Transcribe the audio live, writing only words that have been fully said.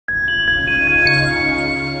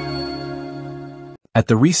At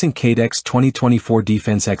the recent KADEX 2024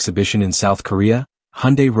 Defense Exhibition in South Korea,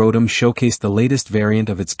 Hyundai Rotem showcased the latest variant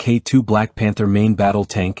of its K2 Black Panther main battle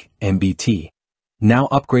tank, MBT, now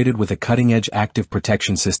upgraded with a cutting-edge active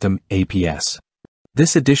protection system, APS.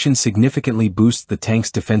 This addition significantly boosts the tank's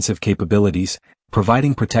defensive capabilities,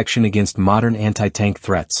 providing protection against modern anti-tank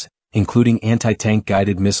threats, including anti-tank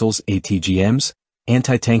guided missiles, ATGMs,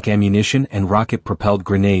 anti-tank ammunition and rocket propelled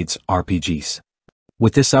grenades, RPGs.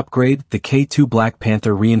 With this upgrade, the K2 Black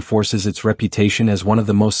Panther reinforces its reputation as one of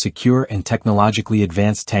the most secure and technologically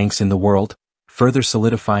advanced tanks in the world, further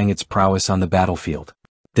solidifying its prowess on the battlefield.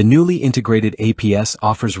 The newly integrated APS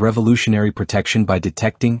offers revolutionary protection by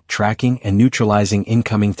detecting, tracking, and neutralizing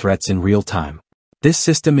incoming threats in real time. This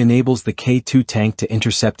system enables the K2 tank to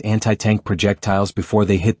intercept anti-tank projectiles before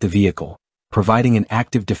they hit the vehicle, providing an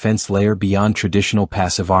active defense layer beyond traditional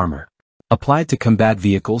passive armor. Applied to combat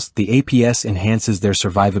vehicles, the APS enhances their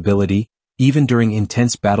survivability, even during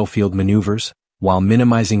intense battlefield maneuvers, while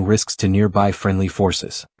minimizing risks to nearby friendly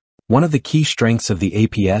forces. One of the key strengths of the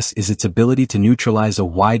APS is its ability to neutralize a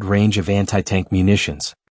wide range of anti-tank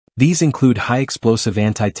munitions. These include high-explosive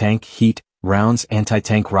anti-tank heat rounds,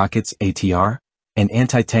 anti-tank rockets, ATR, and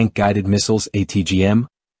anti-tank guided missiles, ATGM,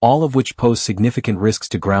 all of which pose significant risks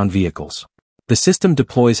to ground vehicles. The system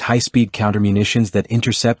deploys high-speed countermunitions that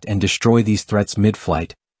intercept and destroy these threats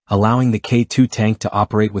mid-flight, allowing the K2 tank to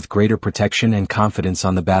operate with greater protection and confidence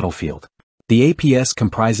on the battlefield. The APS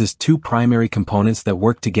comprises two primary components that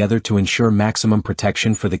work together to ensure maximum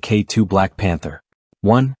protection for the K2 Black Panther.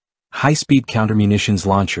 1. High-speed countermunitions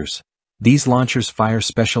launchers. These launchers fire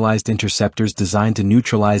specialized interceptors designed to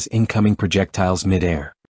neutralize incoming projectiles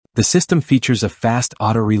mid-air. The system features a fast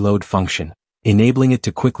auto-reload function, enabling it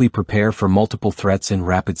to quickly prepare for multiple threats in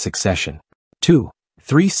rapid succession. 2.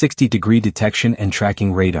 360-degree detection and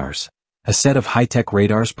tracking radars. A set of high-tech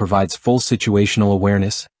radars provides full situational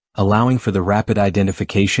awareness, allowing for the rapid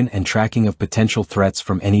identification and tracking of potential threats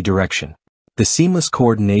from any direction. The seamless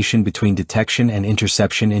coordination between detection and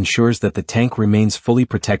interception ensures that the tank remains fully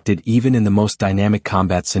protected even in the most dynamic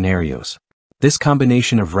combat scenarios. This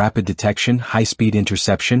combination of rapid detection, high-speed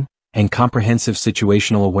interception, and comprehensive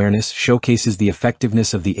situational awareness showcases the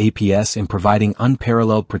effectiveness of the APS in providing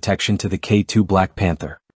unparalleled protection to the K2 Black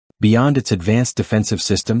Panther. Beyond its advanced defensive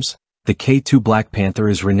systems, the K2 Black Panther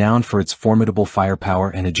is renowned for its formidable firepower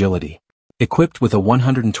and agility. Equipped with a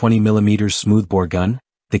 120mm smoothbore gun,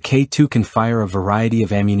 the K2 can fire a variety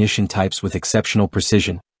of ammunition types with exceptional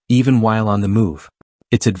precision, even while on the move.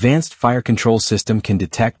 Its advanced fire control system can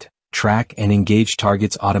detect, track, and engage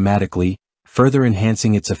targets automatically, further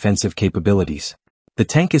enhancing its offensive capabilities. The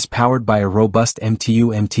tank is powered by a robust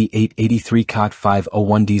MTU MT883 COT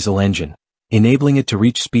 501 diesel engine, enabling it to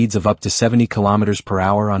reach speeds of up to 70 km per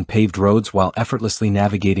hour on paved roads while effortlessly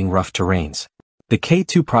navigating rough terrains. The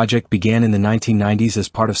K2 project began in the 1990s as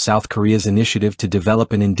part of South Korea's initiative to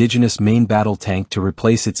develop an indigenous main battle tank to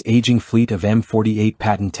replace its aging fleet of M48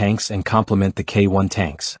 Patton tanks and complement the K1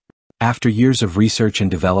 tanks. After years of research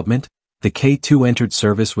and development, the K2 entered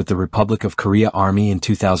service with the Republic of Korea Army in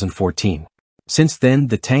 2014. Since then,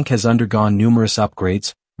 the tank has undergone numerous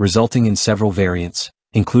upgrades, resulting in several variants,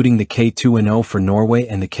 including the K2NO for Norway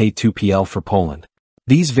and the K2PL for Poland.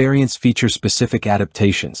 These variants feature specific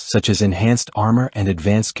adaptations such as enhanced armor and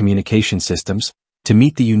advanced communication systems to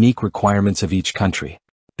meet the unique requirements of each country.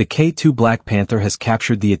 The K2 Black Panther has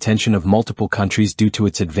captured the attention of multiple countries due to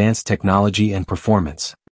its advanced technology and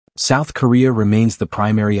performance. South Korea remains the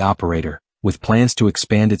primary operator, with plans to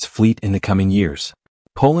expand its fleet in the coming years.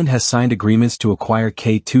 Poland has signed agreements to acquire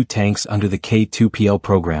K2 tanks under the K2PL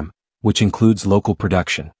program, which includes local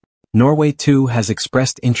production. Norway too has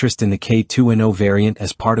expressed interest in the K2NO variant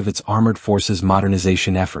as part of its armored forces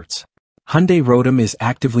modernization efforts. Hyundai Rotem is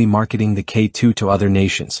actively marketing the K2 to other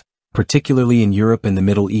nations, particularly in Europe and the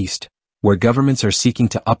Middle East, where governments are seeking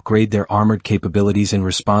to upgrade their armored capabilities in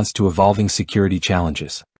response to evolving security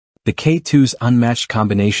challenges. The K2's unmatched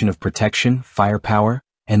combination of protection, firepower,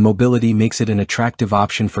 and mobility makes it an attractive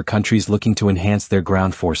option for countries looking to enhance their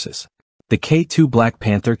ground forces. The K2 Black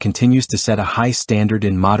Panther continues to set a high standard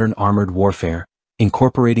in modern armored warfare,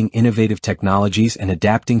 incorporating innovative technologies and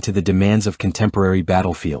adapting to the demands of contemporary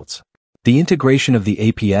battlefields. The integration of the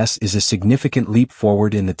APS is a significant leap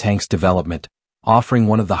forward in the tank's development, offering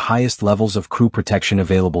one of the highest levels of crew protection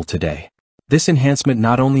available today. This enhancement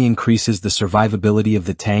not only increases the survivability of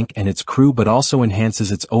the tank and its crew but also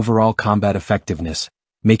enhances its overall combat effectiveness,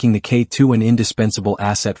 making the K2 an indispensable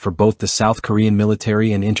asset for both the South Korean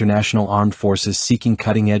military and international armed forces seeking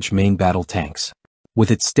cutting-edge main battle tanks.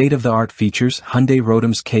 With its state-of-the-art features, Hyundai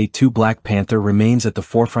Rotem's K2 Black Panther remains at the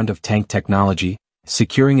forefront of tank technology,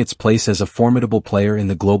 securing its place as a formidable player in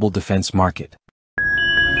the global defense market.